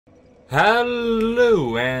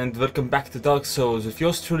Hello and welcome back to Dark Souls with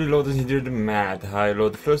yours truly, Lorden the Mad. Hi,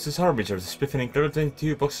 Lord the Closest Harbinger, the Spiffing level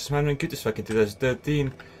 22, Boxes Man and Cuties back in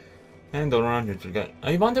 2013, and all around neutral guy.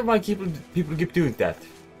 I wonder why people keep doing that.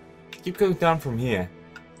 Keep going down from here.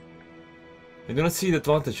 I do not see the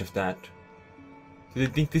advantage of that. Do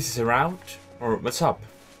they think this is a route? Or what's up?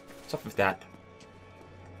 What's up with that?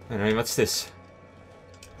 Anyway, what's this?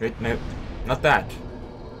 Wait, no, not that.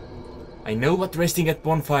 I know what resting at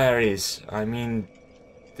bonfire is. I mean,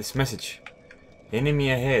 this message.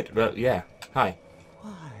 Enemy ahead. Well, yeah. Hi.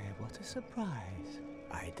 Why, what a surprise.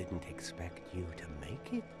 I didn't expect you to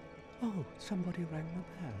make it. Oh, somebody rang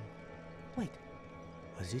the bell. Wait,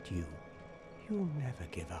 was it you? You never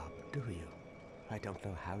give up, do you? I don't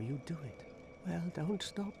know how you do it. Well, don't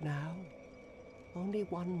stop now. Only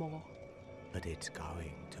one more. But it's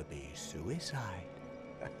going to be suicide.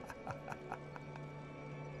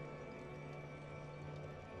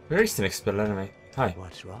 Where is the next spell anyway? Hi.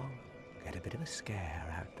 What's wrong? Get a bit of a scare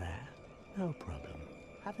out there? No problem.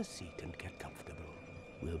 Have a seat and get comfortable.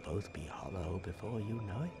 We'll both be hollow before you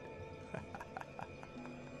know it.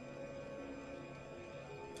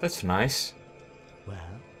 That's nice.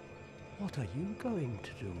 Well, what are you going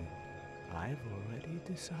to do? I've already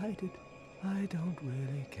decided. I don't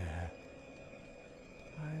really care.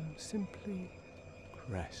 I'm simply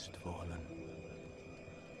crestfallen.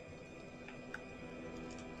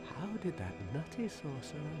 How did that nutty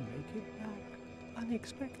sorcerer make it back?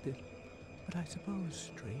 Unexpected. But I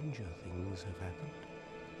suppose stranger things have happened.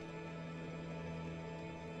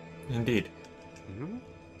 Indeed.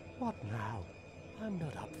 What now? I'm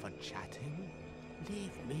not up for chatting.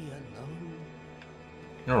 Leave me alone.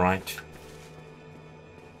 Alright.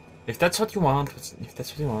 If that's what you want, if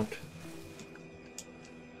that's what you want.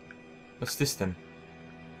 What's this then?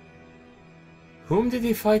 Whom did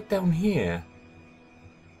he fight down here?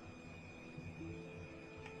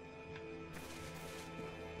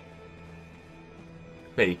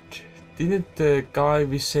 Wait, didn't the guy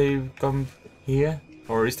we saved come here?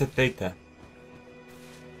 Or is that later?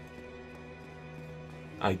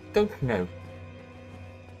 I don't know.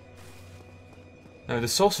 No, the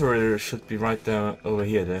sorcerer should be right there, over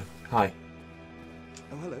here though. Hi.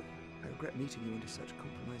 Oh, hello. I regret meeting you under such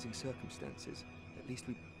compromising circumstances. At least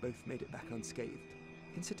we both made it back unscathed.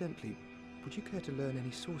 Incidentally, would you care to learn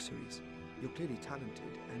any sorceries? You're clearly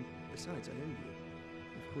talented, and besides, I owe you.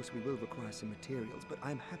 Of course, we will require some materials, but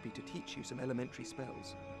I'm happy to teach you some elementary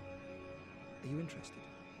spells. Are you interested?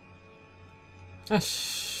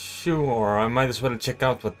 Sure, I might as well check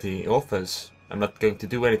out what the offers. I'm not going to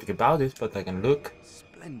do anything about it, but I can look.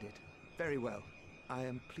 Splendid. Very well. I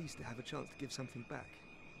am pleased to have a chance to give something back.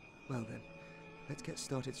 Well then, let's get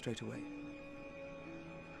started straight away.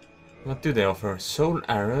 What do they offer? Soul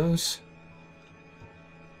arrows?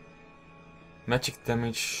 Magic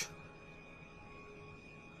damage.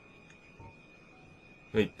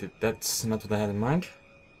 Wait, that's not what I had in mind.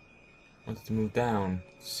 I wanted to move down,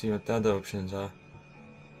 see what the other options are.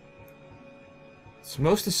 It's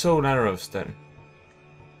mostly soul arrows then.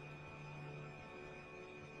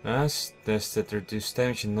 Yes, there's that reduce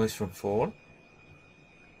damage and noise from fall.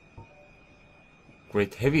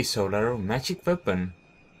 Great heavy soul arrow, magic weapon.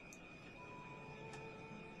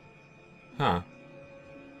 Huh.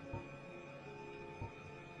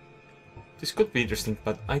 This could be interesting,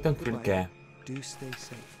 but I don't really care. Do stay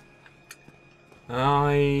safe.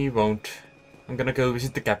 I won't. I'm gonna go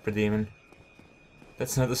visit the Capra demon.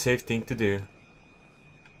 That's not a safe thing to do.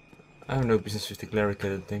 I have no business with the cleric, I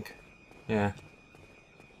don't think. Yeah.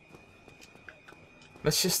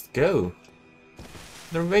 Let's just go.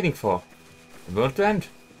 What are we waiting for? The world to end?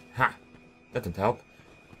 Ha! That didn't help.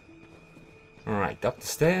 Alright, up the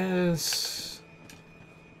stairs.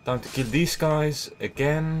 Time to kill these guys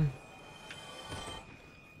again.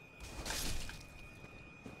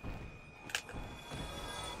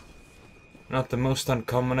 Not the most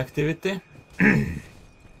uncommon activity.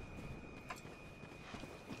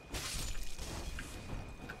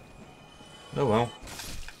 Oh well.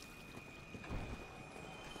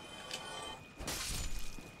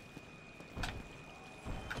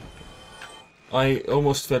 I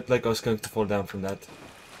almost felt like I was going to fall down from that.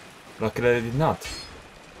 Luckily I did not.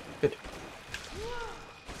 Good.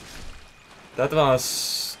 That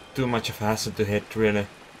was too much of a hassle to hit, really.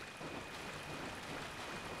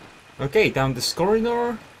 Okay, down this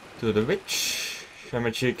corridor, to the witch,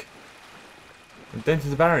 Shamachick, and then to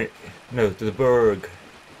the barrier. No, to the burg.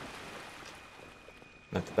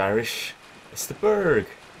 Not the parish, it's the burg.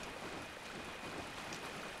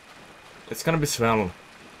 It's gonna be swell.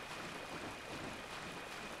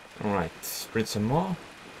 Alright, sprint some more.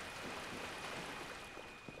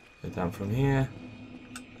 Get down from here.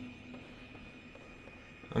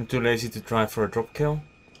 I'm too lazy to try for a drop kill.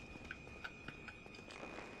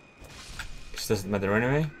 This doesn't matter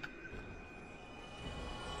anyway.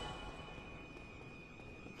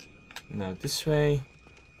 Now this way.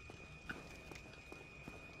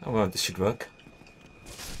 Oh well, this should work.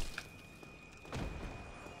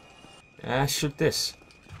 Shoot this.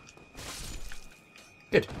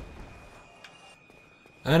 Good.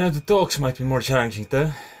 I know the dogs might be more challenging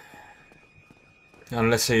though.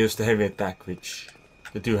 Unless I use the heavy attack, which...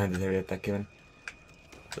 the two-handed heavy attack even.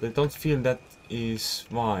 But I don't feel that is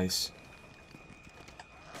wise.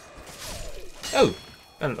 Oh!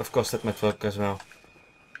 Well, of course that might work as well.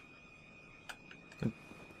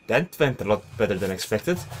 That went a lot better than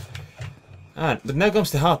expected. But now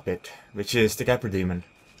comes the hard bit, which is the Capra demon.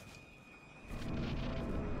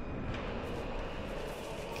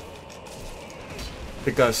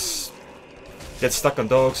 Because get stuck on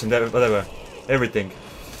dogs and whatever. Everything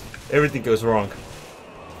goes wrong.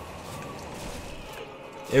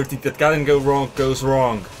 Everything that can go wrong goes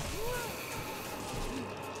wrong.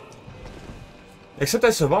 Except I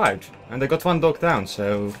survived, and I got one dog down,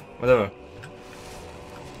 so whatever.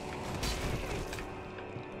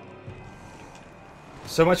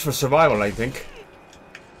 So much for survival, I think.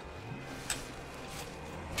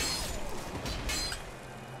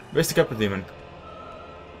 Where's the Capra demon?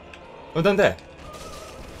 Oh, down there.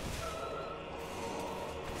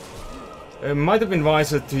 It might have been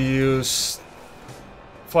wiser to use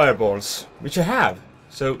fireballs, which I have.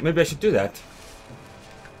 So maybe I should do that.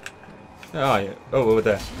 Ah, yeah. Oh, over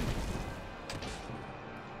there.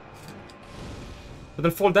 But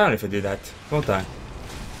I'll fall down if I do that, won't I?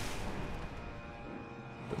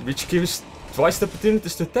 Which gives twice the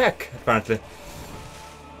opportunities to attack, apparently.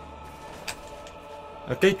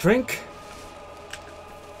 Okay, drink.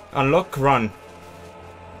 Unlock, run.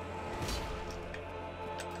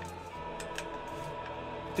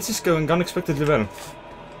 This is going unexpectedly well.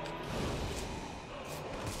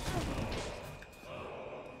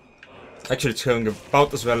 Actually, it's going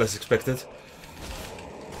about as well as expected.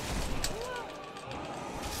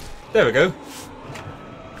 There we go.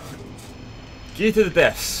 Key to the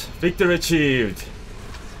depths. Victory achieved.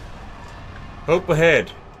 Hope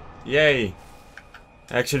ahead. Yay.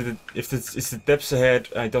 Actually, if it's the depths ahead,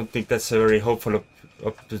 I don't think that's a very hopeful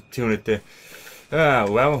opportunity.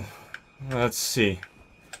 Well, let's see.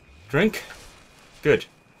 Drink? Good.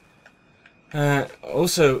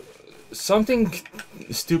 Also, something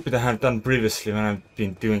stupid I have done previously when I've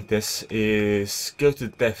been doing this is go to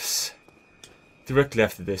the depths directly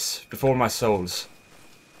after this, before my souls.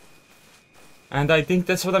 And I think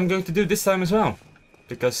that's what I'm going to do this time as well,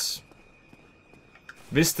 because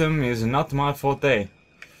wisdom is not my forte.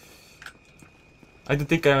 I don't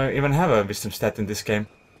think I even have a wisdom stat in this game.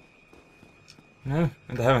 No,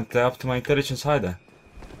 and I haven't upped to my intelligence either.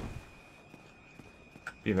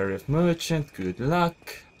 Be wary of merchant, good luck.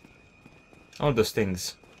 All those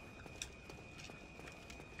things.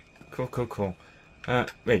 Cool.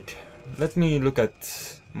 Wait. Let me look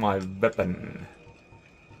at my weapon.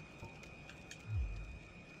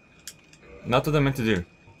 Not what I meant to do.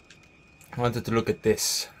 I wanted to look at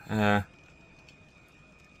this. Wait.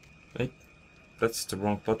 That's the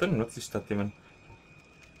wrong button. What is that even?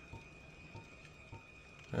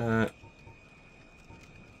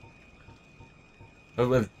 Oh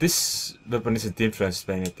well, this weapon isn't influenced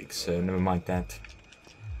by anything, so never mind that.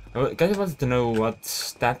 I kind of wanted to know what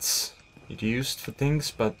stats it used for things,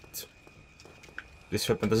 but this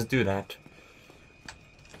weapon doesn't do that.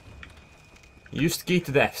 Used key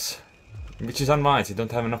to deaths, which is unwise. I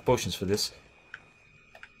don't have enough potions for this.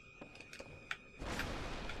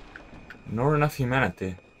 Nor enough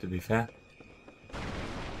humanity, to be fair.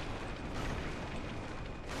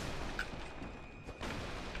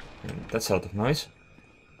 And that's a lot of noise.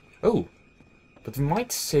 Oh, but we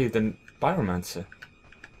might save the pyromancer,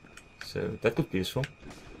 so that could be useful.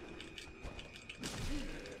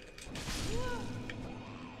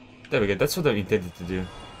 There we go, that's what I intended to do.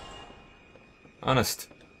 Honest.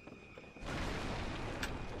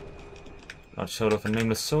 Large shot of a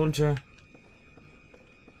nameless soldier.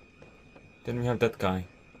 Then we have that guy.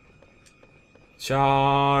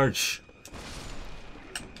 Charge!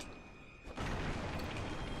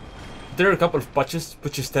 There are a couple of butchers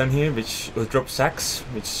down here which will drop sacks,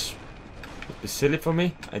 which would be silly for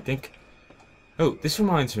me, I think. Oh, this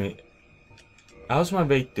reminds me. How's my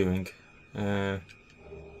weight doing? 15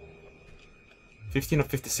 or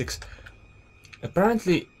 56.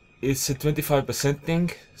 Apparently it's a 25%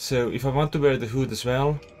 thing, so if I want to wear the hood as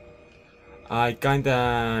well, I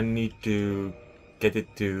kinda need to get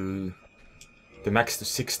it to the max to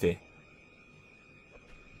 60.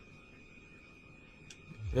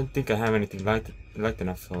 I don't think I have anything light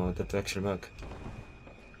enough for that to actually work.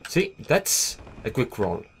 See, that's a quick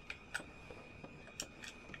roll.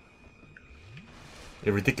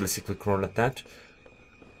 A ridiculously quick roll at that.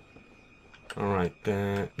 Alright,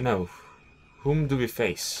 now, whom do we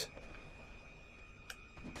face?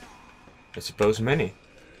 I suppose many.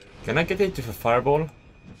 Can I get it with a fireball?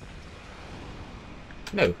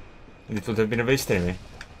 No, and it would have been a waste anyway.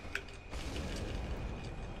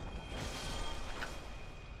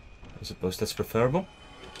 I suppose that's preferable.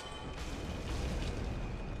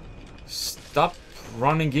 Stop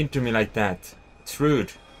running into me like that. It's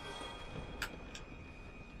rude.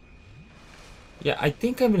 Yeah, I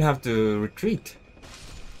think I will have to retreat.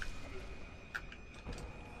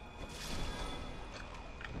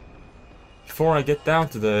 Before I get down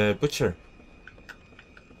to the butcher.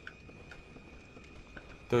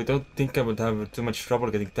 Though I don't think I would have too much trouble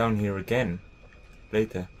getting down here again.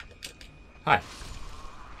 Later. Hi.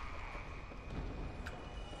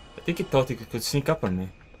 I think it thought it could sneak up on me.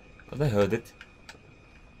 But I heard it.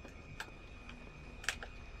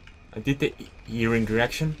 I did the hearing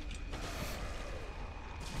reaction.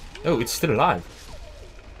 Oh, it's still alive.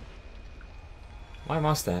 Why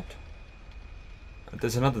was that?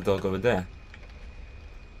 There's another dog over there.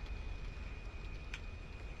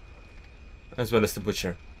 As well as the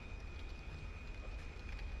butcher.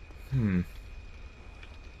 Can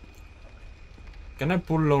I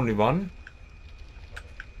pull only one?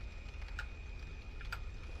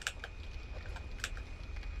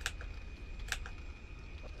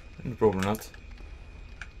 Probably not.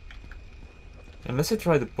 Unless I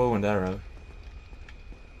try the bow and arrow.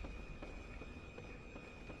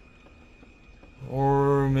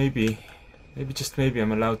 Or maybe just maybe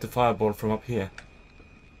I'm allowed to fireball from up here.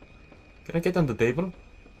 Can I get on the table?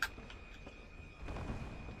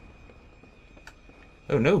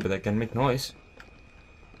 Oh no, but I can make noise.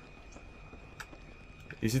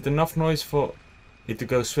 Is it enough noise for it to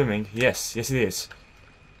go swimming? Yes, yes it is.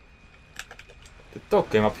 The dog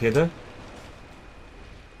came up here though.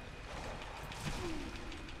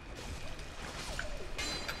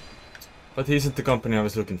 But he isn't the company I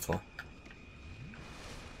was looking for.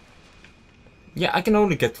 Yeah, I can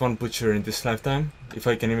only get one butcher in this lifetime, if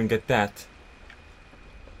I can even get that.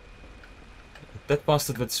 That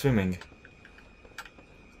bastard went swimming.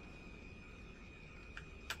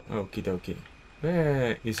 Okie dokie.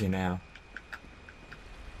 Where is he now?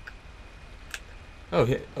 Oh,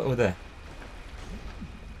 here, over there.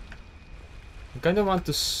 I kinda want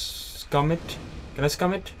to scum it. Can I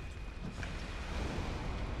scum it?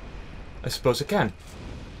 I suppose I can.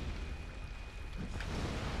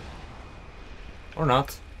 Or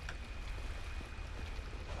not.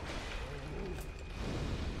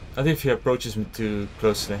 I think if he approaches me too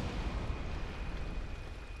closely.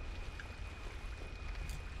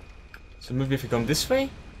 So maybe if we come this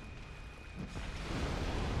way?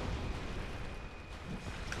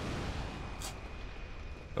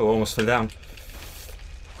 Oh, almost fell down.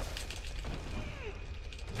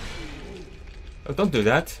 Oh, don't do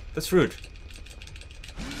that. That's rude.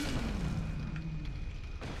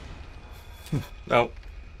 Well.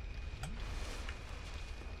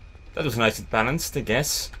 That was nice and balanced, I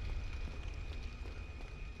guess.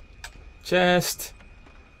 Chest.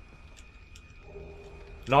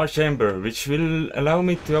 Large chamber, which will allow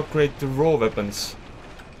me to upgrade to raw weapons.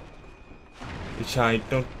 Which I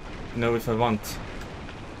don't know if I want.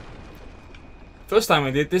 First time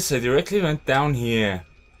I did this, I directly went down here.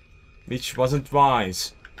 Which wasn't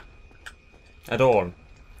wise. At all.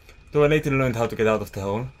 Though I later learned how to get out of the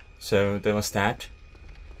hole. So there was that.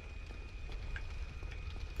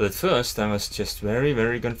 But at first I was just very,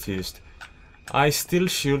 very confused. I still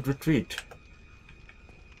should retreat.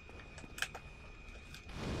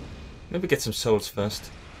 Maybe get some souls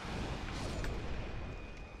first.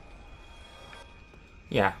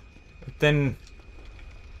 Yeah. But then...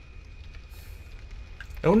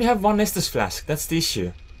 I only have one Estus flask, that's the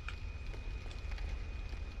issue.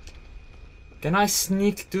 Can I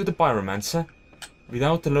sneak to the pyromancer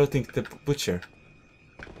without alerting the butcher?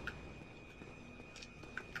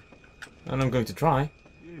 And I'm going to try.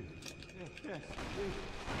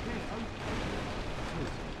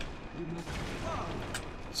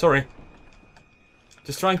 Sorry.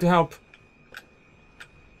 Just trying to help.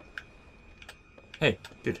 Hey,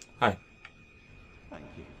 dude, hi. Thank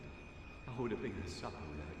you. I would have been a supper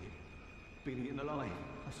without you. Been eaten alive.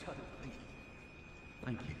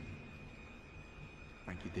 Thank you.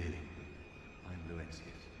 Thank you dearly. I'm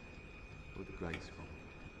Luencius. With the grace from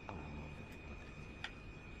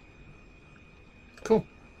Cool.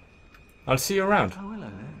 I'll see you around. Oh, hello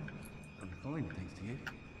there. I'm fine, thanks to you.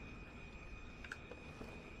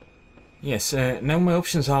 Yes, now my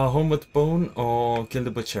options are Home with Bone or Kill the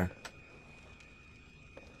Butcher.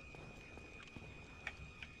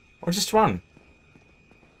 Or just run.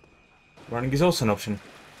 Running is also an option.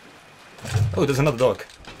 Oh, there's another dog.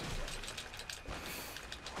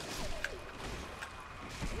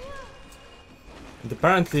 And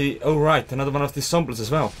apparently, oh right, another one of these zombies as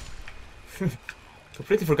well.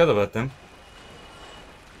 Completely forgot about them.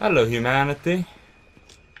 Hello, humanity.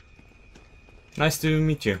 Nice to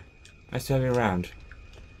meet you. Nice to have you around.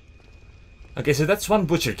 Okay, so that's one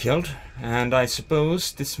butcher killed, and I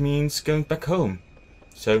suppose this means going back home.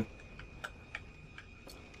 So,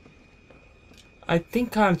 I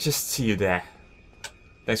think I'll just see you there.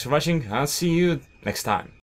 Thanks for watching, I'll see you next time.